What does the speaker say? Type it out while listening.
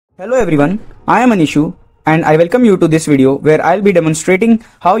Hello everyone, I am Anishu and I welcome you to this video where I'll be demonstrating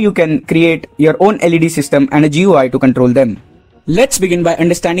how you can create your own LED system and a GUI to control them. Let's begin by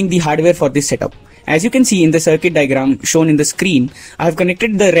understanding the hardware for this setup. As you can see in the circuit diagram shown in the screen, I have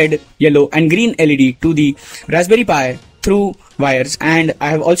connected the red, yellow and green LED to the Raspberry Pi through wires, and I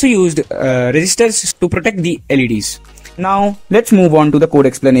have also used resistors to protect the LEDs. Now let's move on to the code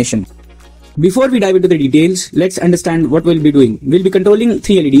explanation. Before we dive into the details, let's understand what we'll be doing. We'll be controlling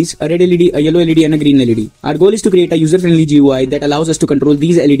three LEDs, a red LED, a yellow LED and a green LED. Our goal is to create a user-friendly GUI that allows us to control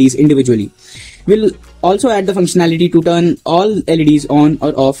these LEDs individually. We'll also add the functionality to turn all LEDs on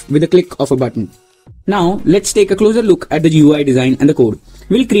or off with a click of a button. Now, let's take a closer look at the GUI design and the code.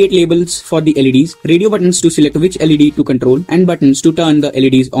 We'll create labels for the LEDs, radio buttons to select which LED to control, and buttons to turn the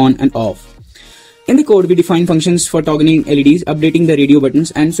LEDs on and off. In the code, we define functions for toggling LEDs, updating the radio buttons,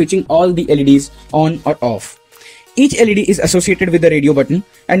 and switching all the LEDs on or off. Each LED is associated with the radio button,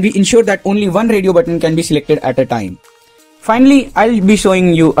 and we ensure that only one radio button can be selected at a time. Finally, I'll be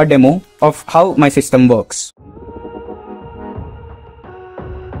showing you a demo of how my system works.